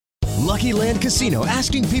Lucky Land Casino,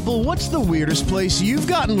 asking people, what's the weirdest place you've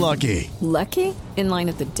gotten lucky? Lucky? In line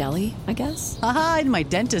at the deli, I guess? Aha, in my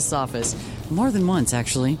dentist's office. More than once,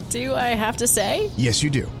 actually. Do I have to say? Yes, you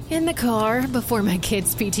do. In the car before my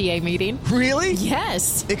kids' PTA meeting. Really?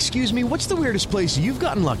 Yes. Excuse me, what's the weirdest place you've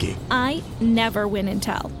gotten lucky? I never win and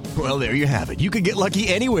tell. Well, there you have it. You can get lucky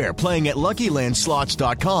anywhere, playing at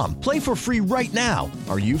LuckyLandSlots.com. Play for free right now.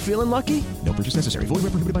 Are you feeling lucky? No purchase necessary. Void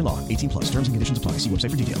where prohibited by law. 18+. Terms and conditions apply. See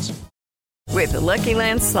website for details. With the Lucky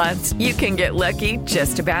Land Slots, you can get lucky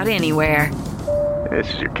just about anywhere.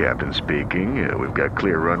 This is your captain speaking. We've got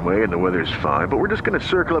clear runway and the weather's fine, but we're just going to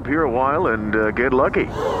circle up here a while and get lucky.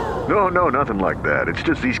 No, nothing like that. It's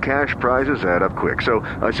just these cash prizes add up quick. So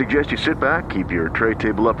I suggest you sit back, keep your tray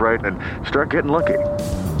table upright, and start getting lucky.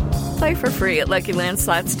 Play for free at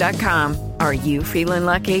LuckyLandSlots.com. Are you feeling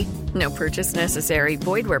lucky? No purchase necessary.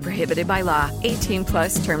 Void where prohibited by law.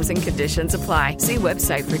 18+ terms and conditions apply. See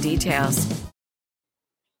website for details.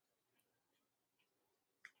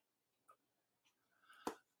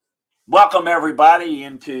 Welcome, everybody,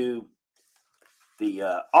 into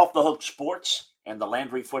the Off the Hook Sports and the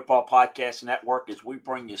Landry Football Podcast Network as we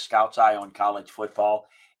bring you Scout's Eye on college football.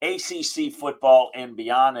 ACC football and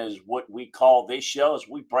beyond is what we call this show as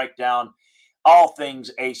we break down all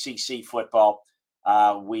things ACC football.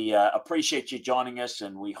 We appreciate you joining us,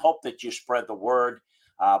 and we hope that you spread the word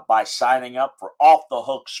by signing up for Off the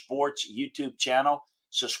Hook Sports YouTube channel.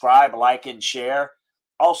 Subscribe, like, and share.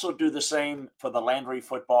 Also do the same for the Landry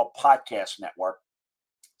Football Podcast Network.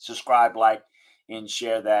 Subscribe, like, and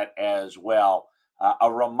share that as well.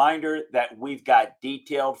 A reminder that we've got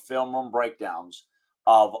detailed film room breakdowns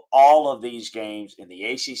of all of these games in the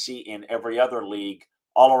ACC and every other league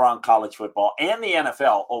all around college football and the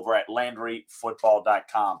NFL over at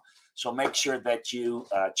LandryFootball.com. So make sure that you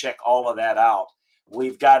check all of that out.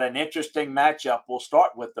 We've got an interesting matchup. We'll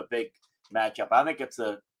start with the big matchup. I think it's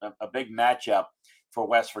a big matchup for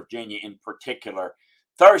West Virginia in particular.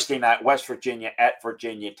 Thursday night, West Virginia at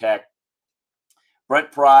Virginia Tech.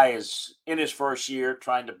 Brent Pry is in his first year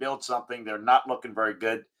trying to build something. They're not looking very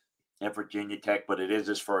good at Virginia Tech, but it is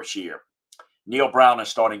his first year. Neil Brown is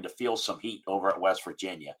starting to feel some heat over at West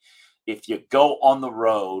Virginia. If you go on the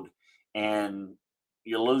road and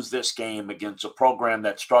you lose this game against a program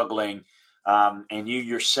that's struggling and you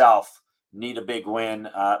yourself need a big win,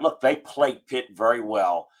 look, they played Pitt very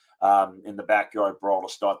well in the backyard brawl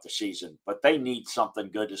to start the season, but they need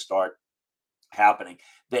something good to start happening.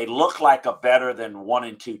 They look like a better than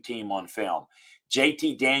 1-2 team on film.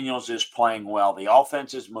 JT Daniels is playing well. The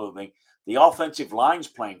offense is moving. The offensive line's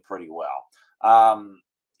playing pretty well.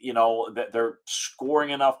 They're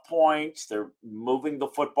scoring enough points. They're moving the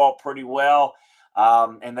football pretty well.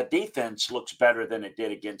 And the defense looks better than it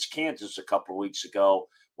did against Kansas a couple of weeks ago,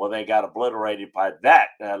 where they got obliterated by that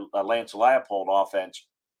Lance Leipold offense.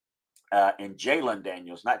 And Jalen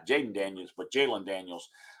Daniels, not Jaden Daniels, but Jalen Daniels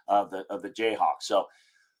of the Jayhawks. So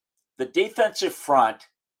the defensive front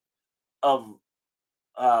of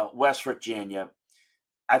West Virginia,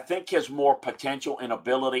 I think, has more potential and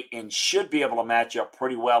ability and should be able to match up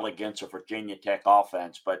pretty well against a Virginia Tech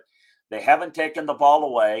offense. But they haven't taken the ball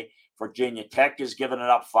away. Virginia Tech has given it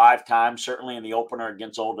up 5 times, certainly in the opener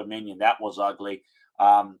against Old Dominion. That was ugly.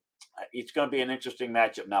 It's going to be an interesting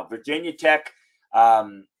matchup. Now, Virginia Tech,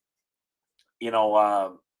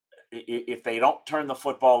 if they don't turn the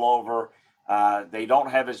football over, they don't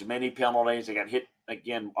have as many penalties. They got hit,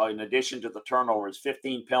 again, in addition to the turnovers,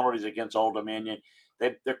 15 penalties against Old Dominion.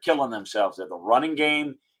 They're killing themselves. The running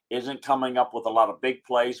game isn't coming up with a lot of big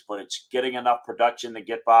plays, but it's getting enough production to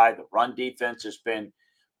get by. The run defense has been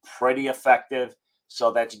pretty effective.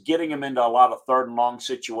 So that's getting them into a lot of third and long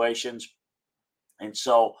situations. And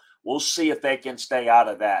so we'll see if they can stay out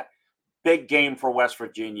of that. Big game for West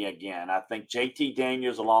Virginia again. I think JT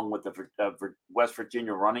Daniels, along with the West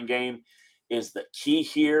Virginia running game, is the key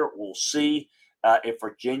here. We'll see if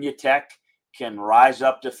Virginia Tech can rise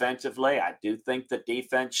up defensively. I do think the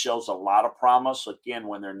defense shows a lot of promise, again,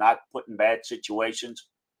 when they're not put in bad situations.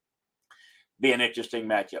 Be an interesting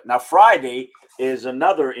matchup. Now, Friday is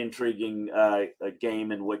another intriguing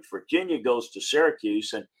game in which Virginia goes to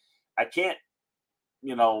Syracuse. And I can't,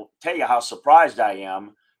 tell you how surprised I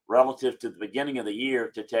am relative to the beginning of the year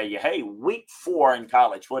to tell you, hey, week 4 in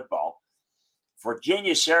college football,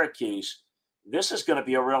 Virginia, Syracuse, this is going to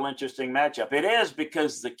be a real interesting matchup. It is,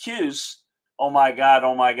 because the Cuse, oh my God,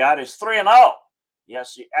 is 3-0.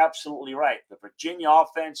 Yes, you're absolutely right. The Virginia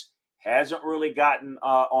offense hasn't really gotten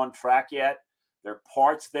on track yet. There are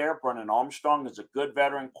parts there. Brennan Armstrong is a good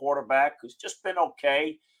veteran quarterback who's just been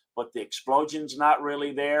okay, but the explosion's not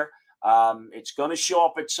really there. It's going to show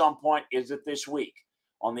up at some point. Is it this week?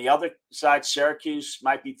 On the other side, Syracuse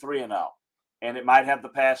might be 3-0, and it might have the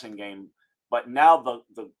passing game. But now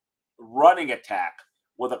the running attack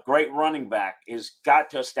with a great running back has got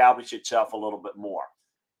to establish itself a little bit more.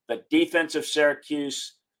 The defense of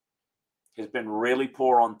Syracuse has been really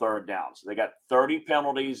poor on third downs. They got 30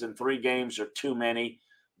 penalties in 3 games or too many.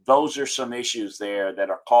 Those are some issues there that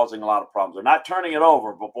are causing a lot of problems. They're not turning it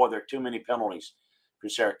over, but boy, there are too many penalties for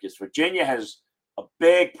Syracuse. Virginia has a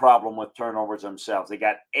big problem with turnovers themselves. They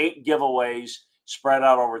got 8 giveaways spread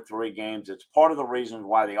out over 3 games. It's part of the reason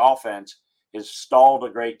why the offense has stalled a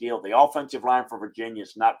great deal. The offensive line for Virginia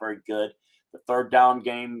is not very good. The third down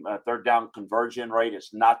conversion rate has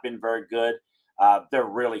not been very good. They're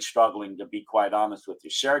really struggling, to be quite honest with you.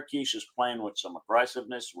 Syracuse is playing with some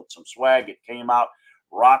aggressiveness, with some swag. It came out,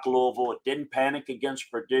 rock Louisville. It didn't panic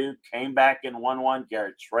against Purdue, came back and won one.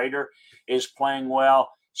 Garrett Schrader is playing well.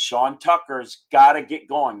 Sean Tucker's got to get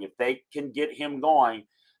going. If they can get him going,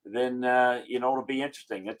 then, it'll be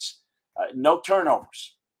interesting. It's no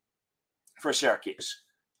turnovers for Syracuse.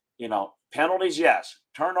 Penalties, yes.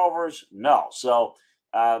 Turnovers, no. So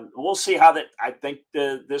we'll see how that. I think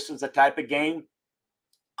this is the type of game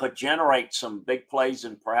could generate some big plays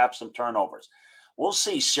and perhaps some turnovers. We'll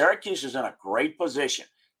see. Syracuse is in a great position.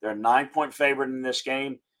 They're a 9-point favorite in this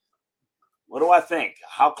game. What do I think?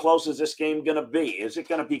 How close is this game going to be? Is it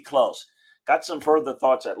going to be close? Got some further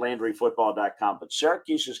thoughts at LandryFootball.com, but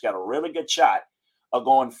Syracuse has got a really good shot of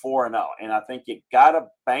going 4-0, and I think you got to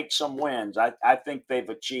bank some wins. I think they've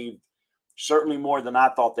achieved certainly more than I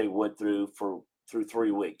thought they would through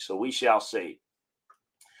 3 weeks, so we shall see.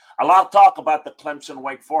 A lot of talk about the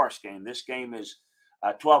Clemson-Wake Forest game. This game is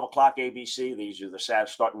 12 o'clock ABC. These are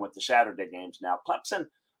starting with the Saturday games now. Clemson,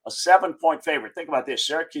 a 7-point favorite. Think about this.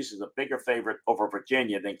 Syracuse is a bigger favorite over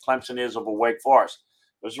Virginia than Clemson is over Wake Forest.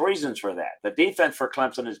 There's reasons for that. The defense for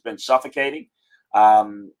Clemson has been suffocating.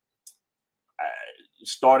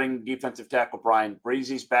 Starting defensive tackle Brian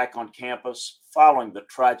Breezy's back on campus following the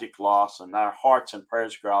tragic loss, and our hearts and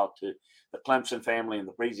prayers go out to the Clemson family and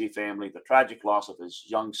the Breezy family, the tragic loss of his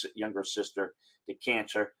younger sister to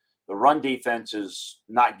cancer. The run defense is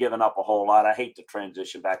not giving up a whole lot. I hate to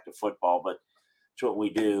transition back to football, but it's what we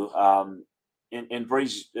do. And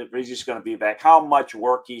Breezy's going to be back. How much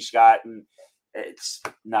work he's gotten, it's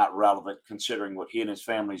not relevant considering what he and his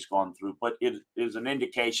family's gone through. But it is an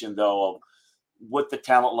indication, though, of what the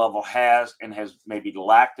talent level has and has maybe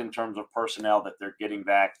lacked in terms of personnel that they're getting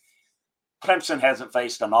back. Clemson hasn't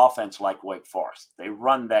faced an offense like Wake Forest. They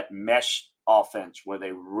run that mesh offense where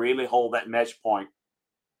they really hold that mesh point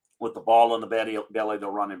with the ball in the belly of the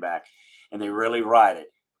running back, and they really ride it.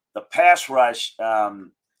 The pass rush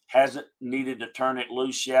hasn't needed to turn it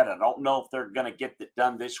loose yet. I don't know if they're going to get it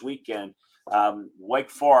done this weekend. Wake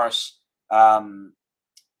Forest,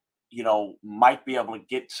 might be able to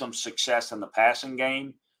get some success in the passing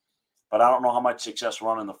game, but I don't know how much success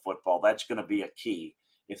running the football. That's going to be a key.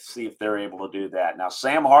 See if they're able to do that. Now,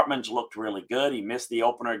 Sam Hartman's looked really good. He missed the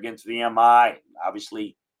opener against VMI.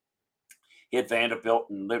 Obviously, hit Vanderbilt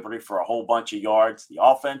and Liberty for a whole bunch of yards. The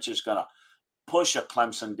offense is going to push a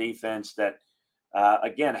Clemson defense that,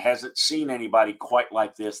 again, hasn't seen anybody quite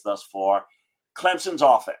like this thus far. Clemson's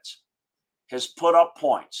offense has put up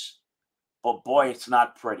points, but boy, it's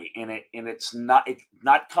not pretty, and it's not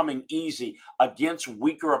coming easy against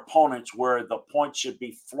weaker opponents where the points should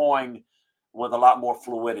be flowing with a lot more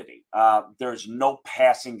fluidity. There's no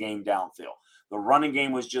passing game downfield. The running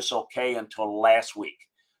game was just okay until last week.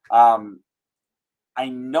 I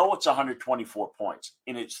know it's 124 points,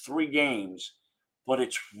 and it's 3 games, but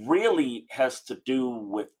it really has to do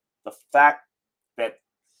with the fact that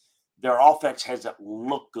their offense hasn't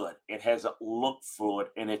looked good. It hasn't looked fluid,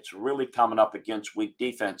 and it's really coming up against weak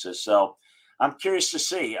defenses. So I'm curious to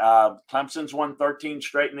see. Clemson's won 13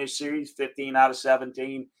 straight in this series, 15 out of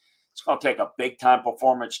 17. It's going to take a big-time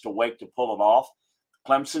performance to Wake to pull it off.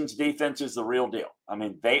 Clemson's defense is the real deal. I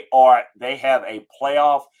mean, they have a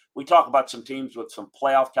playoff. We talk about some teams with some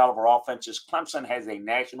playoff caliber offenses. Clemson has a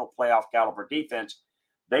national playoff caliber defense.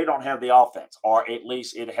 They don't have the offense, or at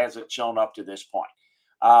least it hasn't shown up to this point.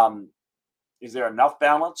 Is there enough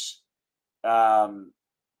balance? Will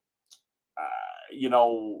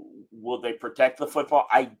they protect the football?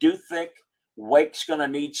 I do think Wake's going to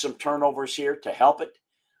need some turnovers here to help it.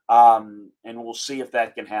 And we'll see if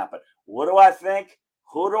that can happen. What do I think?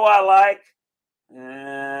 Who do I like?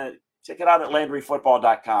 Check it out at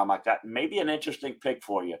LandryFootball.com. I got maybe an interesting pick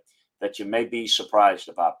for you that you may be surprised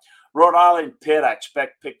about. Rhode Island, Pitt. I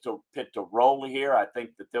expect Pitt to roll here. I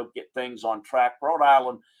think that they'll get things on track. Rhode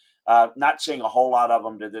Island, not seeing a whole lot of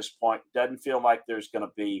them to this point. Doesn't feel like there's going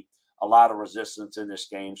to be a lot of resistance in this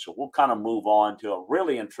game. So we'll kind of move on to a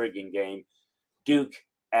really intriguing game, Duke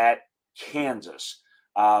at Kansas.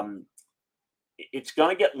 It's going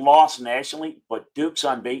to get lost nationally, but Duke's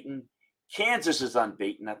unbeaten. Kansas is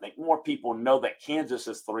unbeaten. I think more people know that Kansas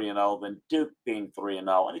is 3-0 than Duke being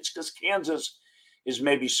 3-0. And it's because Kansas is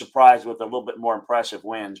maybe surprised with a little bit more impressive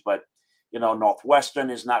wins. But, Northwestern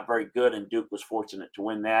is not very good, and Duke was fortunate to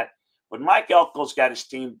win that. But Mike Elko's got his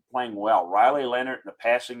team playing well. Riley Leonard in the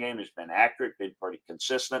passing game has been accurate, been pretty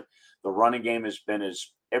consistent. The running game has been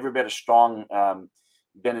every bit as strong,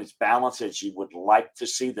 been as balanced as you would like to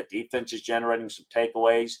see. The defense is generating some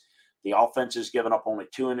takeaways. The offense has given up only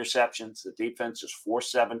 2 interceptions. The defense has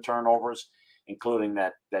forced 7 turnovers, including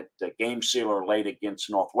that game sealer late against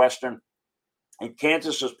Northwestern. And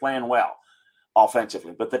Kansas is playing well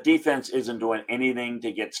offensively, but the defense isn't doing anything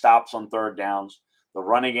to get stops on third downs. The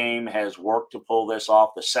running game has worked to pull this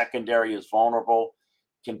off. The secondary is vulnerable.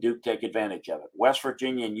 Can Duke take advantage of it? West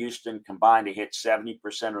Virginia and Houston combined to hit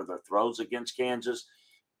 70% of their throws against Kansas.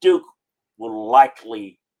 Duke will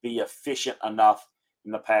likely be efficient enough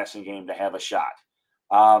in the passing game to have a shot.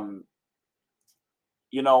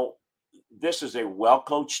 This is a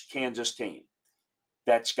well-coached Kansas team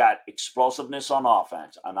that's got explosiveness on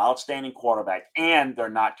offense, an outstanding quarterback, and they're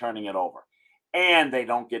not turning it over, and they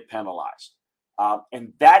don't get penalized.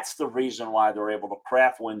 And that's the reason why they're able to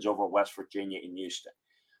craft wins over West Virginia and Houston.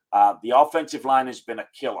 The offensive line has been a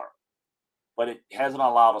killer, but it hasn't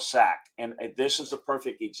allowed a sack. And this is a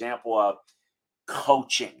perfect example of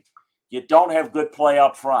coaching. You don't have good play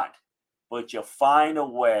up front, but you find a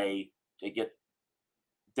way to get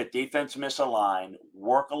the defense misaligned,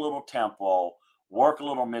 work a little tempo, work a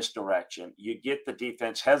little misdirection. You get the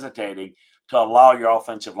defense hesitating to allow your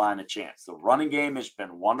offensive line a chance. The running game has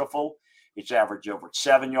been wonderful. It's averaged over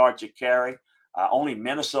 7 yards a carry. Only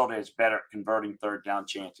Minnesota is better at converting third down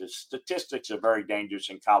chances. Statistics are very dangerous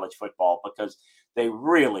in college football because they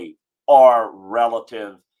really are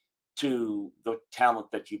relative to the talent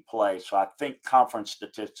that you play. So I think conference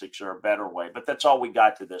statistics are a better way, but that's all we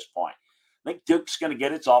got to this point. I think Duke's going to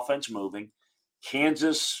get its offense moving.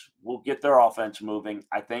 Kansas will get their offense moving,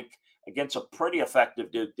 I think, against a pretty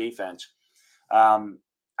effective Duke defense.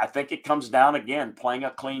 I think it comes down, again, playing a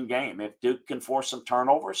clean game. If Duke can force some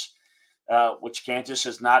turnovers, which Kansas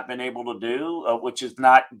has not been able to do, which is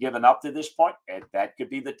not given up to this point, and that could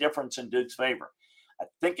be the difference in Duke's favor. I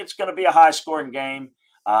think it's going to be a high-scoring game.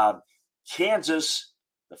 Kansas,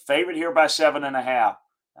 the favorite here by 7.5. I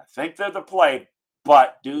think they're the play,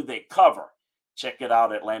 but do they cover? Check it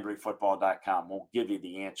out at LandryFootball.com. We'll give you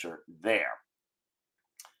the answer there.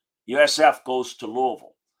 USF goes to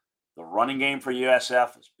Louisville. The running game for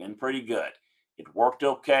USF has been pretty good. It worked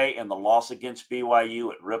okay in the loss against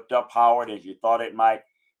BYU. It ripped up Howard as you thought it might,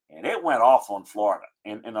 and it went off on Florida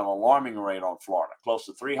in an alarming rate on Florida. Close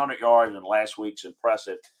to 300 yards in last week's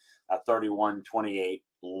impressive 31-28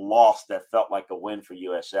 loss that felt like a win for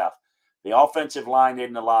USF. The offensive line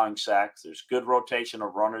isn't allowing sacks. There's good rotation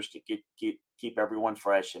of runners to keep everyone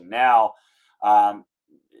fresh. And now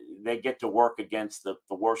they get to work against the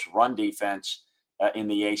worst run defense in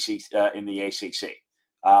the ACC.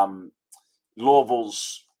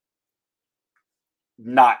 Louisville's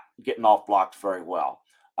not getting off blocks very well.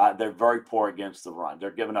 They're very poor against the run.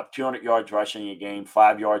 They're giving up 200 yards rushing a game,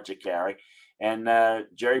 5 yards a carry. And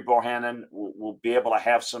Jerry Bohannon will be able to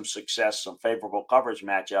have some success, some favorable coverage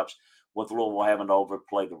matchups with Louisville having to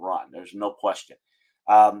overplay the run. There's no question.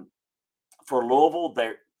 For Louisville,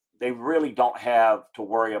 they really don't have to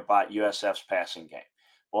worry about USF's passing game.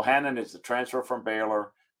 Bohannon is the transfer from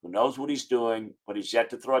Baylor who knows what he's doing, but he's yet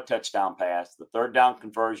to throw a touchdown pass. The third down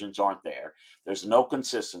conversions aren't there. There's no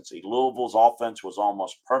consistency. Louisville's offense was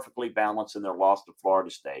almost perfectly balanced in their loss to Florida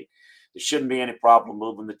State. There shouldn't be any problem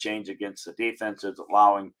moving the chains against the defenses,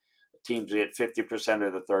 allowing teams to get 50%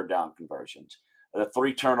 of the third down conversions. The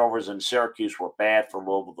 3 turnovers in Syracuse were bad for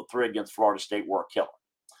Louisville. The 3 against Florida State were a killer.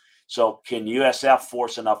 So can USF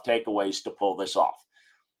force enough takeaways to pull this off?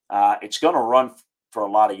 It's going to run for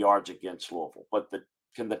a lot of yards against Louisville, but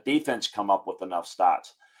can the defense come up with enough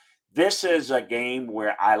stops? This is a game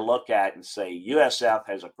where I look at and say USF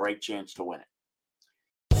has a great chance to win it.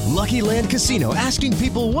 Lucky Land Casino, asking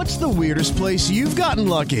people, what's the weirdest place you've gotten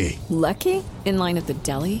lucky? Lucky? In line at the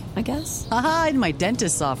deli, I guess? Aha, in my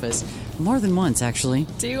dentist's office. More than once, actually.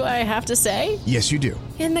 Do I have to say? Yes, you do.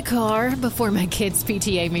 In the car before my kids'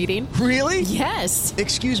 PTA meeting. Really? Yes.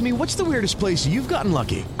 Excuse me, what's the weirdest place you've gotten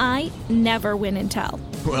lucky? I never win and tell.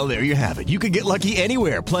 Well, there you have it. You can get lucky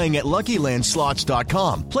anywhere, playing at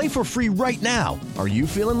LuckyLandSlots.com. Play for free right now. Are you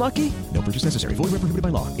feeling lucky? No purchase necessary. Void where prohibited by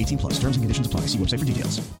law. 18+. Terms and conditions apply. See website for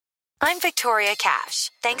details. I'm Victoria Cash.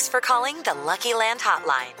 Thanks for calling the Lucky Land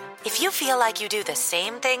Hotline. If you feel like you do the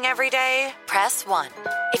same thing every day, press 1.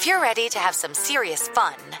 If you're ready to have some serious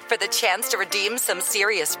fun for the chance to redeem some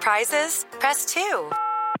serious prizes, press 2.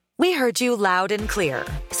 We heard you loud and clear.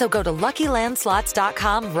 So go to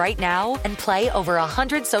LuckyLandSlots.com right now and play over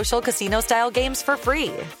 100 social casino-style games for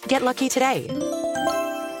free. Get lucky today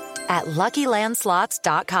at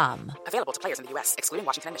LuckyLandSlots.com. Available to players in the U.S., excluding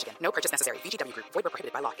Washington and Michigan. No purchase necessary. VGW Group. Void where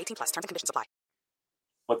prohibited by law. 18+. Terms and conditions apply.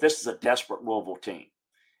 But this is a desperate Louisville team.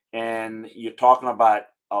 And you're talking about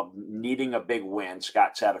needing a big win.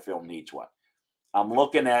 Scott Satterfield needs one. I'm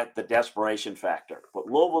looking at the desperation factor. But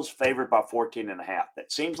Louisville's favored by 14.5.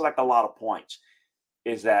 That seems like a lot of points.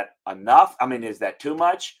 Is that enough? I mean, is that too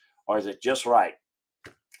much? Or is it just right?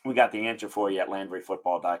 We got the answer for you at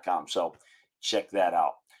LandryFootball.com. So check that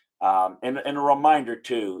out. And a reminder,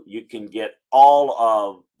 too, you can get all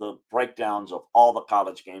of the breakdowns of all the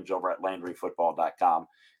college games over at LandryFootball.com,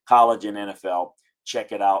 college and NFL.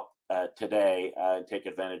 Check it out today and take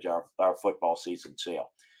advantage of our football season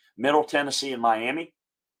sale. Middle Tennessee and Miami.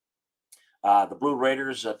 The Blue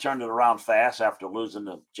Raiders turned it around fast after losing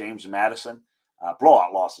to James Madison.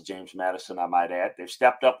 Blowout loss to James Madison, I might add. They've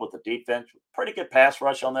stepped up with the defense. Pretty good pass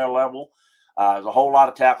rush on their level. There's a whole lot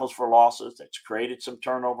of tackles for losses. It's created some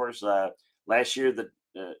turnovers. Last year,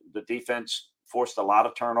 the defense forced a lot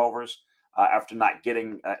of turnovers after not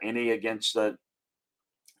getting any against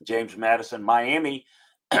James Madison. Miami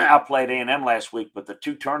outplayed A&M last week, but the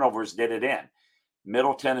 2 turnovers did it in.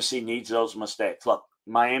 Middle Tennessee needs those mistakes. Look,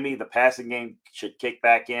 Miami, the passing game should kick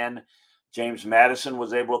back in. James Madison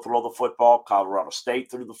was able to throw the football. Colorado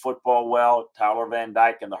State threw the football well. Tyler Van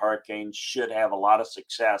Dyke and the Hurricanes should have a lot of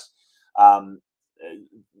success.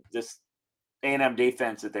 This A&M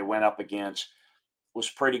defense that they went up against was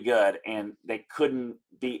pretty good, and they couldn't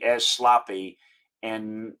be as sloppy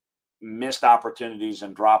and missed opportunities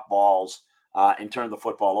and drop balls and turn the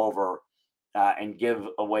football over and give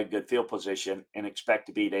away good field position and expect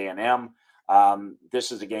to beat A&M.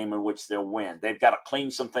 This is a game in which they'll win. They've got to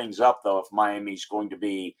clean some things up, though, if Miami's going to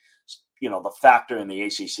be, the factor in the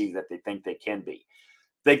ACC that they think they can be.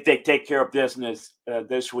 They take care of business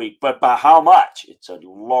this week, but by how much? It's a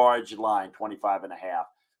large line, 25.5.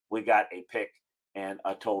 We got a pick and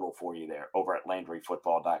a total for you there over at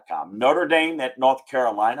LandryFootball.com. Notre Dame at North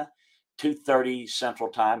Carolina, 2:30 Central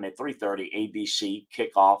Time at 3:30 ABC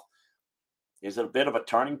kickoff. Is it a bit of a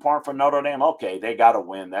turning point for Notre Dame? Okay, they got to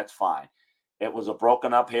win. That's fine. It was a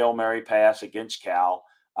broken up Hail Mary pass against Cal.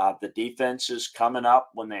 The defense is coming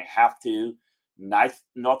up when they have to.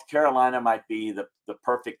 North Carolina might be the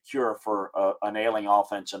perfect cure for an ailing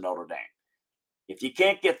offense in Notre Dame. If you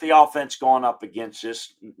can't get the offense going up against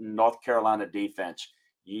this North Carolina defense,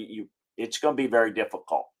 it's going to be very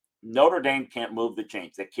difficult. Notre Dame can't move the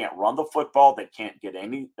chains. They can't run the football. They can't get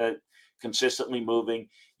any consistently moving.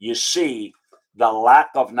 You see the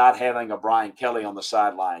lack of not having a Brian Kelly on the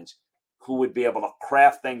sidelines who would be able to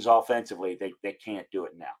craft things offensively. They can't do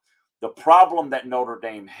it now. The problem that Notre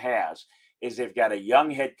Dame has is they've got a young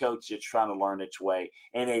head coach that's trying to learn its way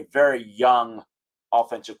and a very young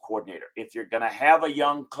offensive coordinator. If you're going to have a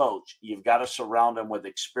young coach, you've got to surround him with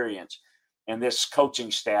experience. And this coaching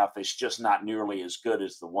staff is just not nearly as good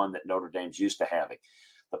as the one that Notre Dame's used to having.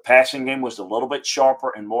 The passing game was a little bit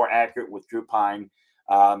sharper and more accurate with Drew Pine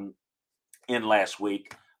in last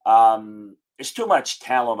week. It's too much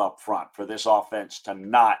talent up front for this offense to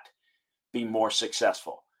not be more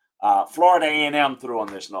successful. Florida A&M threw on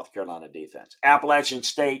this North Carolina defense. Appalachian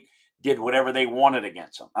State did whatever they wanted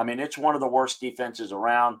against them. I mean, it's one of the worst defenses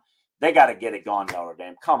around. They got to get it going, Notre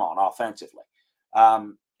Dame. Come on, offensively.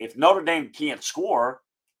 If Notre Dame can't score,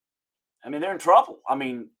 I mean, they're in trouble. I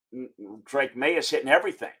mean, Drake May is hitting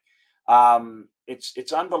everything.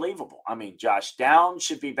 It's unbelievable. I mean, Josh Downs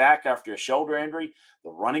should be back after a shoulder injury.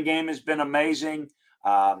 The running game has been amazing.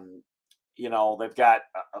 They've got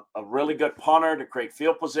a really good punter to create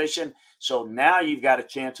field position. So now you've got a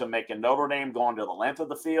chance of making Notre Dame going to the length of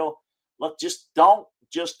the field. Look, don't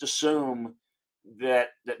assume that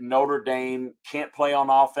Notre Dame can't play on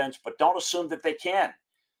offense, but don't assume that they can.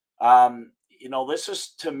 This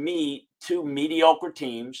is, to me, 2 mediocre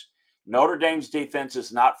teams. Notre Dame's defense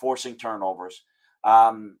is not forcing turnovers.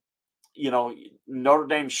 Notre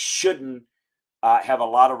Dame shouldn't have a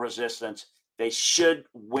lot of resistance. They should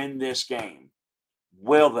win this game.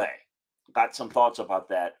 Will they? Got some thoughts about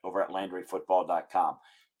that over at LandryFootball.com.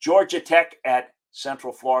 Georgia Tech at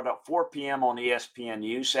Central Florida, 4 p.m. on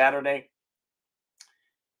ESPNU Saturday.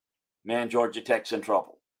 Man, Georgia Tech's in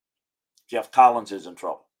trouble. Jeff Collins is in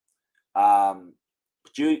trouble.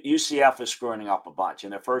 But UCF is screwing up a bunch. In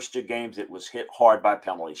their first 2 games, it was hit hard by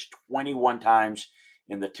penalties, 21 times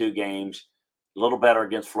in the 2 games. A little better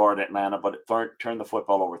against Florida Atlanta, but it turned the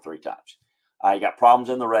football over 3 times. You got problems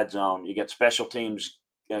in the red zone. You get special teams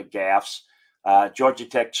gaffes. Georgia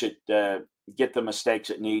Tech should get the mistakes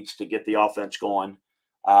it needs to get the offense going.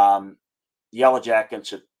 Yellow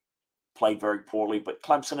Jackets have played very poorly, but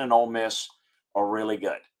Clemson and Ole Miss are really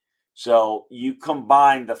good. So you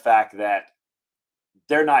combine the fact that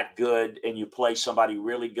they're not good and you play somebody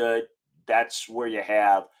really good, that's where you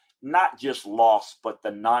have not just loss, but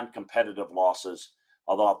the non-competitive losses,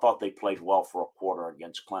 although I thought they played well for a quarter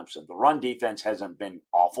against Clemson. The run defense hasn't been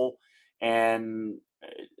awful, and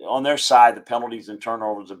on their side, the penalties and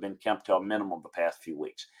turnovers have been kept to a minimum the past few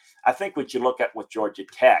weeks. I think what you look at with Georgia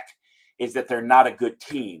Tech is that they're not a good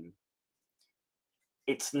team.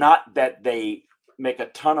 It's not that they make a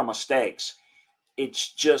ton of mistakes.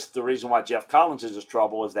 It's just the reason why Jeff Collins is in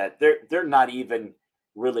trouble is that they're not even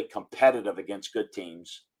really competitive against good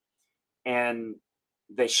teams, and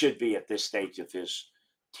they should be at this stage of his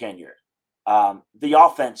tenure. The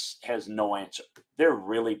offense has no answer. They're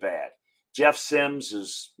really bad. Jeff Sims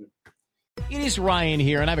is. It is Ryan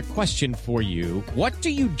here, and I have a question for you. What do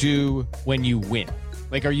you do when you win?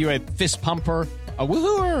 Like, are you a fist pumper, a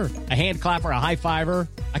woohooer, a hand clapper, a high fiver?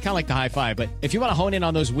 I kind of like the high five, but if you want to hone in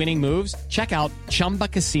on those winning moves, check out Chumba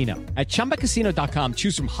Casino. At ChumbaCasino.com,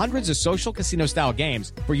 choose from hundreds of social casino-style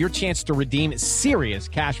games for your chance to redeem serious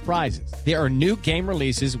cash prizes. There are new game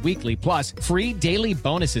releases weekly, plus free daily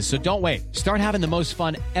bonuses. So don't wait. Start having the most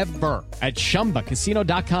fun ever at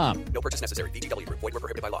ChumbaCasino.com. No purchase necessary. VGW Group. Void where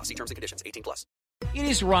prohibited by law. See terms and conditions. 18+. It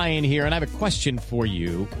is Ryan here, and I have a question for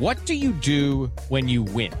you. What do you do when you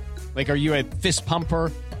win? Like, are you a fist pumper,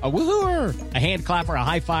 a woohooer, a hand clapper, a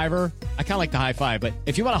high fiver? I kind of like the high five, but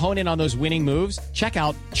if you want to hone in on those winning moves, check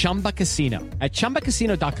out Chumba Casino. At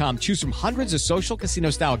ChumbaCasino.com, choose from hundreds of social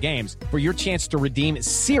casino-style games for your chance to redeem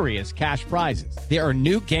serious cash prizes. There are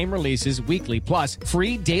new game releases weekly, plus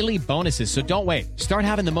free daily bonuses. So don't wait. Start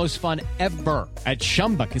having the most fun ever at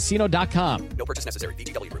ChumbaCasino.com. No purchase necessary.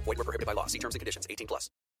 VGW Group. Void where prohibited by law. See terms and conditions. 18+.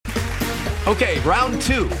 Okay, round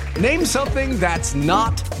 2. Name something that's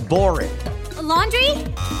not boring. A laundry?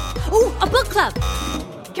 Ooh, a book club.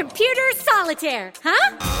 Computer solitaire,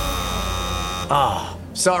 huh? Ah,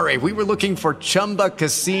 sorry, we were looking for Chumba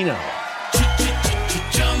Casino.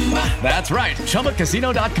 That's right,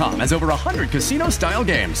 ChumbaCasino.com has over 100 casino-style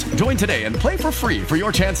games. Join today and play for free for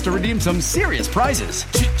your chance to redeem some serious prizes.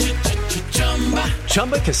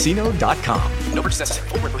 ChumbaCasino.com. No purchase necessary.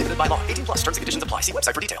 Void where prohibited by law. 18+. Terms and conditions apply. See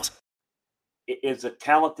website for details. Is a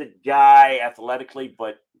talented guy athletically,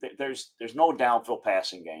 but there's no downfield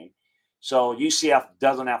passing game. So UCF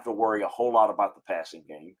doesn't have to worry a whole lot about the passing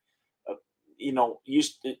game.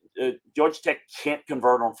 Georgia Tech can't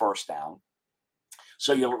convert on first down.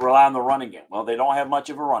 So you rely on the running game. Well, they don't have much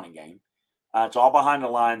of a running game. It's all behind the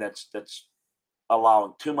line that's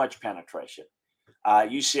allowing too much penetration.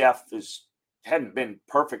 UCF hadn't been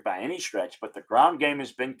perfect by any stretch, but the ground game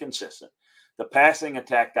has been consistent. The passing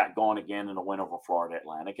attack got going again in a win over Florida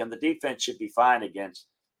Atlantic, and the defense should be fine against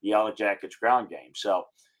the Yellow Jackets ground game. So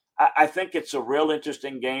I think it's a real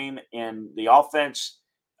interesting game, and the offense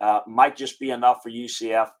might just be enough for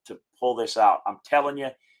UCF to pull this out. I'm telling you,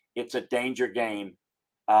 it's a danger game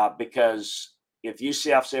because if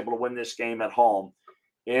UCF's able to win this game at home,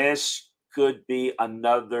 this could be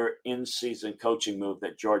another in-season coaching move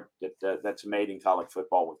that's made in college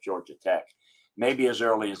football with Georgia Tech. Maybe as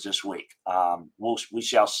early as this week. We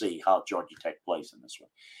shall see how Georgia Tech plays in this one.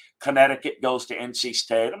 Connecticut goes to NC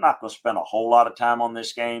State. I'm not going to spend a whole lot of time on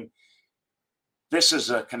this game. This is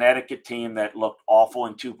a Connecticut team that looked awful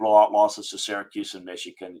in 2 blowout losses to Syracuse and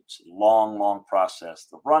Michigan. It's a long, long process.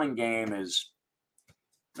 The running game is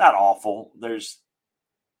not awful. There's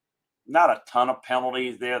not a ton of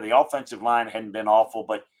penalties there. The offensive line hadn't been awful,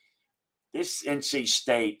 but this NC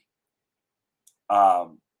State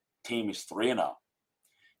team is 3-0.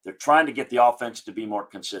 They're trying to get the offense to be more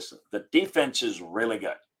consistent. The defense is really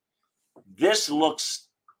good. This looks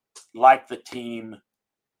like the team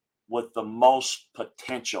with the most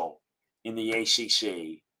potential in the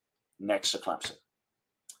ACC next to Clemson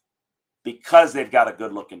because they've got a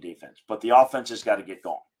good-looking defense, but the offense has got to get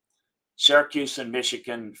going. Syracuse and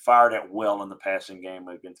Michigan fired at will in the passing game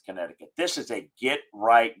against Connecticut. This is a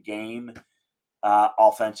get-right game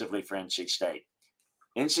offensively for NC State.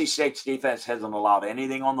 NC State's defense hasn't allowed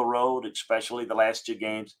anything on the road, especially the last 2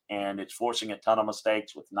 games, and it's forcing a ton of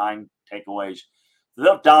mistakes with 9 takeaways.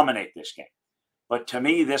 They'll dominate this game. But to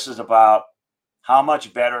me, this is about how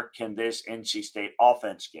much better can this NC State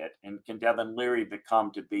offense get, and can Devin Leary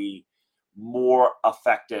become to be more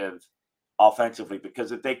effective offensively,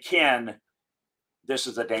 because if they can, this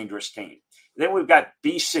is a dangerous team. Then we've got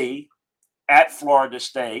BC at Florida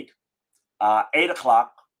State, 8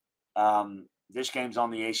 o'clock. This game's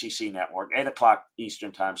on the ACC network, 8 o'clock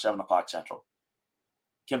Eastern time, 7 o'clock Central.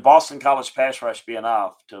 Can Boston College pass rush be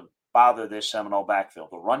enough to bother this Seminole backfield?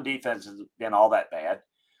 The run defense hasn't been all that bad.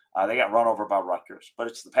 They got run over by Rutgers, but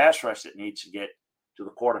it's the pass rush that needs to get to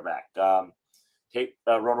the quarterback.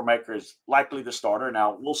 Rodemaker is likely the starter.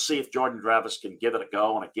 Now, we'll see if Jordan Travis can give it a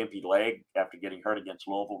go on a gimpy leg after getting hurt against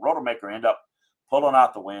Louisville. Rodemaker ended up pulling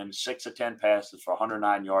out the win, 6 of 10 passes for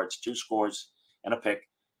 109 yards, 2 scores, and a pick.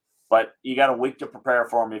 But you got a week to prepare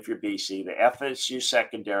for him if you're BC. The FSU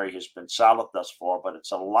secondary has been solid thus far, but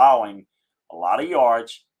it's allowing a lot of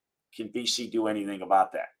yards. Can BC do anything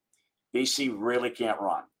about that? BC really can't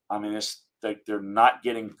run. I mean, they're not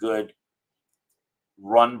getting good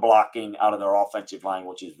run blocking out of their offensive line,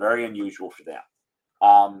 which is very unusual for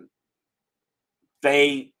them.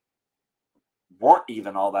 They weren't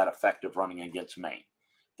even all that effective running against Maine.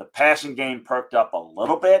 The passing game perked up a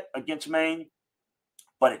little bit against Maine,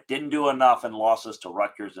 but it didn't do enough in losses to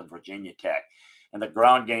Rutgers and Virginia Tech. And the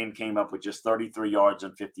ground game came up with just 33 yards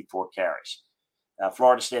and 54 carries.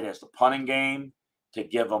 Florida State has the punting game to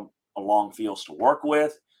give them long fields to work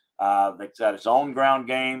with. They've got its own ground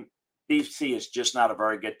game. BC is just not a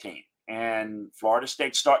very good team. And Florida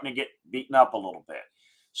State's starting to get beaten up a little bit.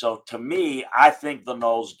 So to me, I think the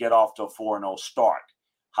Noles get off to a 4-0 start.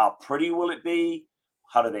 How pretty will it be?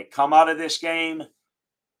 How do they come out of this game?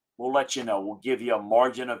 We'll let you know. We'll give you a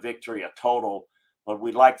margin of victory, a total, but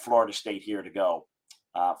we'd like Florida State here to go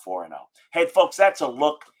 4-0. Hey, folks, that's a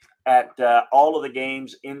look at all of the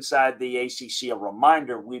games inside the ACC. A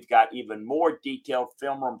reminder, we've got even more detailed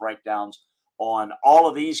film room breakdowns on all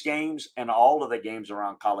of these games and all of the games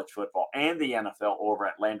around college football and the NFL over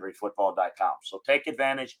at LandryFootball.com. So take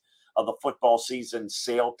advantage of the football season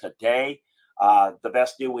sale today. The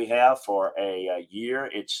best deal we have for a year.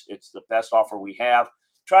 It's the best offer we have.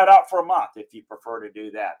 Try it out for a month if you prefer to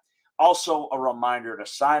do that. Also, a reminder to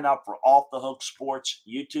sign up for Off the Hook Sports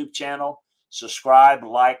YouTube channel. Subscribe,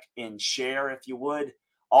 like, and share if you would.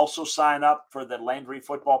 Also, sign up for the Landry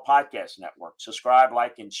Football Podcast Network. Subscribe,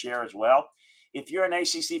 like, and share as well. If you're an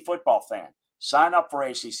ACC football fan, sign up for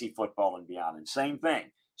ACC Football and Beyond. And same thing,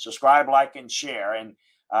 subscribe, like, and share. And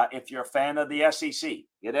if you're a fan of the SEC,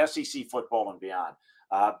 get SEC Football and Beyond.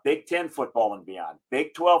 Big 10 football and beyond,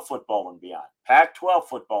 Big 12 football and beyond, Pac-12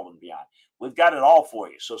 football and beyond. We've got it all for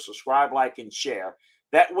you. So subscribe, like, and share.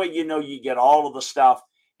 That way you know you get all of the stuff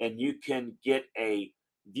and you can get a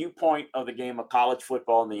viewpoint of the game of college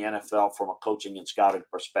football and the NFL from a coaching and scouting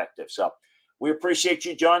perspective. So we appreciate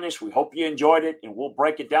you joining us. We hope you enjoyed it, and we'll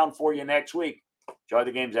break it down for you next week. Enjoy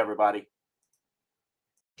the games, everybody.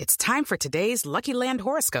 It's time for today's Lucky Land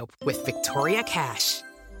horoscope with Victoria Cash.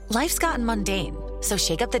 Life's gotten mundane, so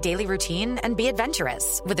shake up the daily routine and be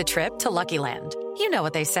adventurous with a trip to Lucky Land. You know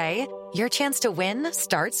what they say, your chance to win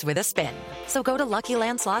starts with a spin. So go to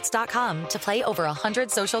LuckyLandSlots.com to play over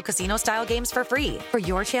 100 social casino-style games for free for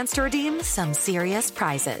your chance to redeem some serious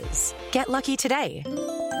prizes. Get lucky today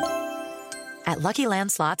at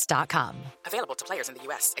LuckyLandSlots.com. Available to players in the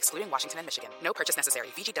U.S., excluding Washington and Michigan. No purchase necessary.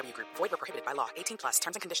 VGW Group. Void where prohibited by law. 18+.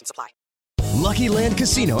 Terms and conditions apply. Lucky Land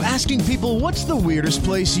Casino, asking people, what's the weirdest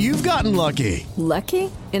place you've gotten lucky?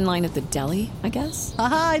 Lucky? In line at the deli, I guess?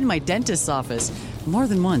 Aha, in my dentist's office. More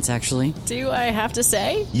than once, actually. Do I have to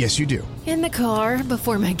say? Yes, you do. In the car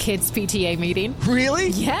before my kids' PTA meeting. Really?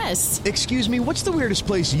 Yes. Excuse me, what's the weirdest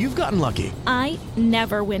place you've gotten lucky? I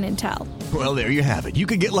never win and tell. Well, there you have it. You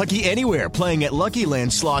can get lucky anywhere, playing at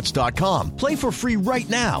LuckyLandSlots.com. Play for free right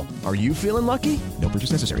now. Are you feeling lucky? No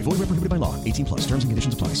purchase necessary. Void where prohibited by law. 18+. Terms and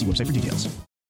conditions apply. See website for details.